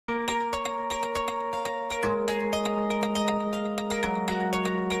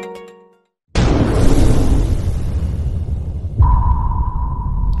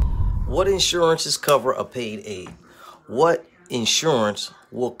insurances cover a paid aid? What insurance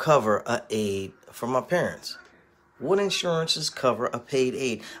will cover a aid for my parents? What insurances cover a paid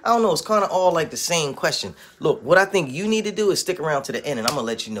aid? I don't know. It's kind of all like the same question. Look, what I think you need to do is stick around to the end, and I'm going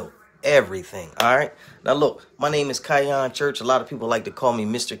to let you know everything. All right? Now, look, my name is Kyon Church. A lot of people like to call me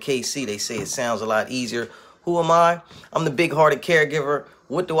Mr. KC. They say it sounds a lot easier. Who am I? I'm the big-hearted caregiver.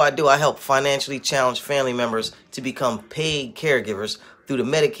 What do? I help financially challenged family members to become paid caregivers through the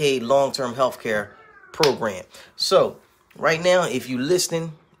Medicaid long-term health care program. So, right now, if you're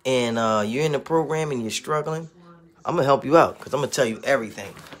listening and you're in the program and you're struggling, I'm going to help you out because I'm going to tell you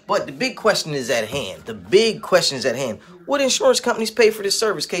everything. But the big question is at hand. What insurance companies pay for this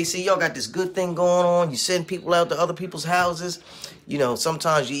service, KC? Y'all got this good thing going on. You send people out to other people's houses. You know,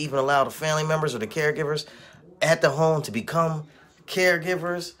 sometimes you even allow the family members or the caregivers at the home to become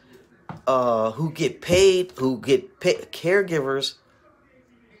caregivers who get paid, caregivers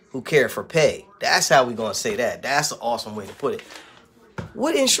who care for pay. That's how we're going to say that. That's an awesome way to put it.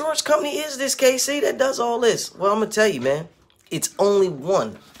 What insurance company is this, KC, that does all this? Well, I'm going to tell you, man. It's only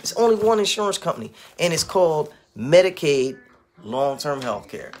one. It's only one insurance company, and it's called Medicaid long-term health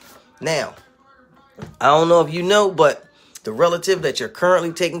care. Now, I don't know if you know, but the relative that you're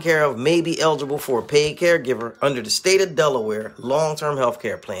currently taking care of may be eligible for a paid caregiver under the state of Delaware long-term health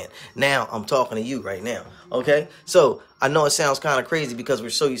care plan. Now, I'm talking to you right now, okay? So, I know it sounds kind of crazy because we're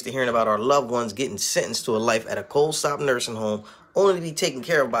so used to hearing about our loved ones getting sentenced to a life at a cold stop nursing home only to be taken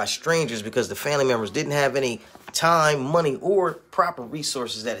care of by strangers because the family members didn't have any time, money, or proper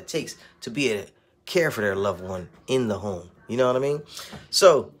resources that it takes to be able to care for their loved one in the home. You know what I mean?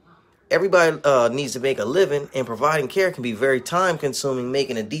 So, everybody needs to make a living, and providing care can be very time-consuming,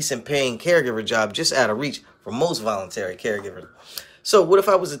 making a decent paying caregiver job just out of reach for most voluntary caregivers. So what if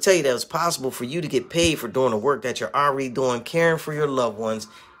I was to tell you that it's possible for you to get paid for doing the work that you're already doing, caring for your loved ones,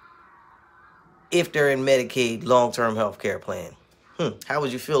 if they're in Medicaid long-term health care plan? How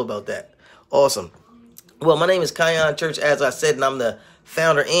would you feel about that? Awesome. Well, my name is Kyon Church, as I said, and I'm the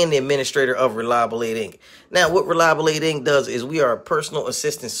founder and the administrator of Reliable Aid Inc. Now, what Reliable Aid Inc. does is we are a personal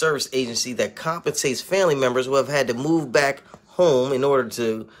assistance service agency that compensates family members who have had to move back home in order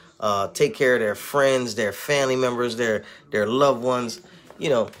to take care of their friends, their family members, their loved ones, you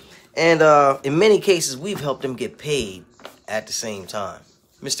know. And in many cases, we've helped them get paid at the same time.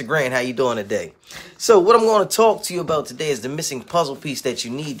 Mr. Grant, how you doing today? So what I'm going to talk to you about today is the missing puzzle piece that you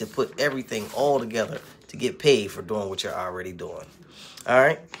need to put everything all together to get paid for doing what you're already doing. All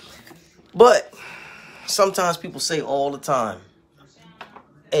right? But sometimes people say all the time,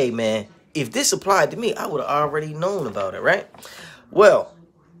 hey, man, if this applied to me, I would have already known about it, right? Well,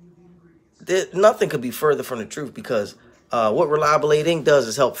 nothing could be further from the truth because what Reliable Aid Inc. does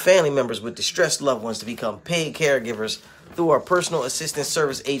is help family members with distressed loved ones to become paid caregivers through our personal assistance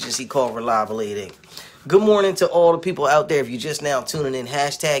service agency called Reliable Aid Inc. Good morning to all the people out there. If you're just now tuning in,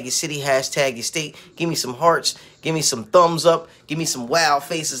 hashtag your city, hashtag your state. Give me some hearts. Give me some thumbs up. Give me some wow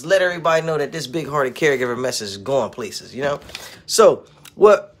faces. Let everybody know that this big-hearted caregiver message is going places, you know? So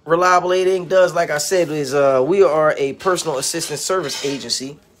what Reliable Aid Inc. does, like I said, is we are a personal assistance service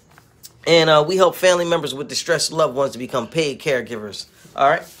agency. And we help family members with distressed loved ones to become paid caregivers. All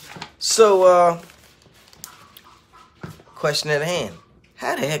right? So, question at hand.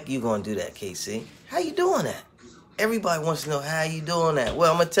 How the heck you going to do that, KC? How you doing that? Everybody wants to know how you doing that.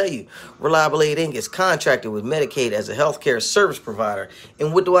 Well, I'm going to tell you. Reliable Aid Inc. is contracted with Medicaid as a healthcare service provider.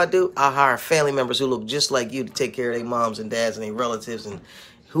 And what do? I hire family members who look just like you to take care of their moms and dads and their relatives and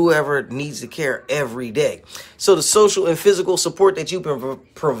whoever needs the care every day. So the social and physical support that you've been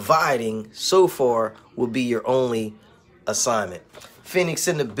providing so far will be your only assignment. Phoenix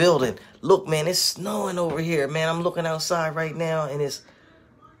in the building. Look, man, it's snowing over here, man. I'm looking outside right now, and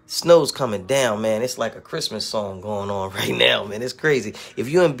snow's coming down, man. It's like a Christmas song going on right now, man. It's crazy. If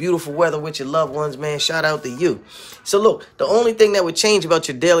you're in beautiful weather with your loved ones, man, shout out to you. So look, the only thing that would change about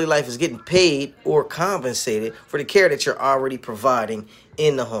your daily life is getting paid or compensated for the care that you're already providing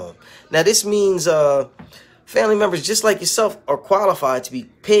in the home. Now, this means family members just like yourself are qualified to be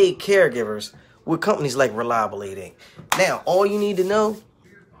paid caregivers with companies like Reliable Aid Inc. Now, all you need to know,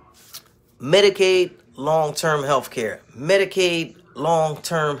 Medicaid long-term health care. Medicaid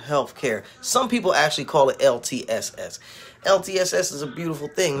long-term health care. Some people actually call it LTSS. LTSS is a beautiful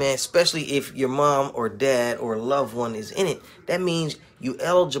thing, man, especially if your mom or dad or loved one is in it. That means you're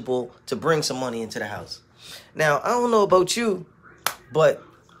eligible to bring some money into the house. Now, I don't know about you, but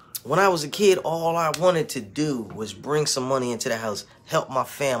when I was a kid, all I wanted to do was bring some money into the house, help my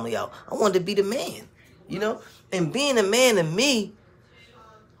family out. I wanted to be the man, you know? And being a man to me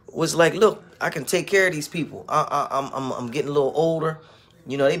was like, look, I can take care of these people. I'm getting a little older,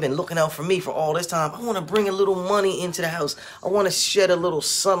 You know, they've been looking out for me for all this time. I want to bring a little money into the house. I want to shed a little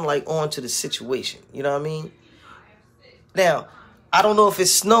sunlight onto the situation. You know what I mean? Now, I don't know if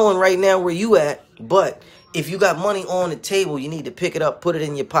it's snowing right now where you at, but if you got money on the table, you need to pick it up, put it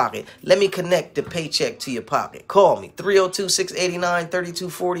in your pocket. Let me connect the paycheck to your pocket. Call me,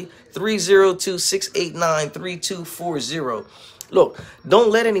 302-689-3240, 302-689-3240. Look,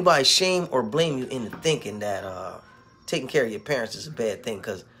 don't let anybody shame or blame you into thinking that taking care of your parents is a bad thing,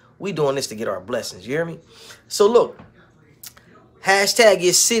 because we doing this to get our blessings. You hear me? So look, hashtag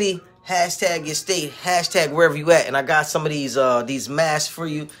your city, hashtag your state, hashtag wherever you at. And I got some of these masks for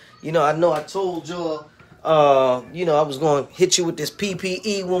you. You know I told y'all, you know, I was going to hit you with this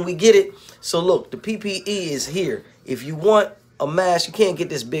PPE when we get it. So look, the PPE is here. If you want a mask, you can't get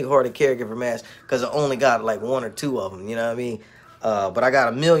this big-hearted caregiver mask because I only got like 1 or 2 of them. You know what I mean? But I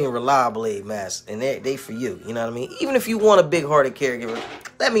got 1 million reliable aid masks, and they for you. You know what I mean? Even if you want a big-hearted caregiver,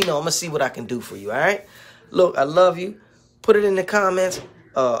 let me know. I'm going to see what I can do for you, all right? Look, I love you. Put it in the comments.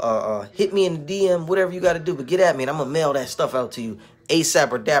 Hit me in the DM, whatever you got to do. But get at me, and I'm going to mail that stuff out to you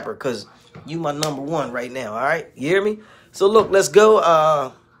ASAP or dapper, because you my #1 right now, all right? You hear me? So, look, let's go.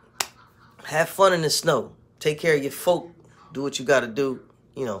 Have fun in the snow. Take care of your folk. Do what you got to do.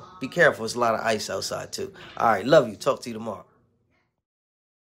 You know, be careful. There's a lot of ice outside, too. All right, love you. Talk to you tomorrow.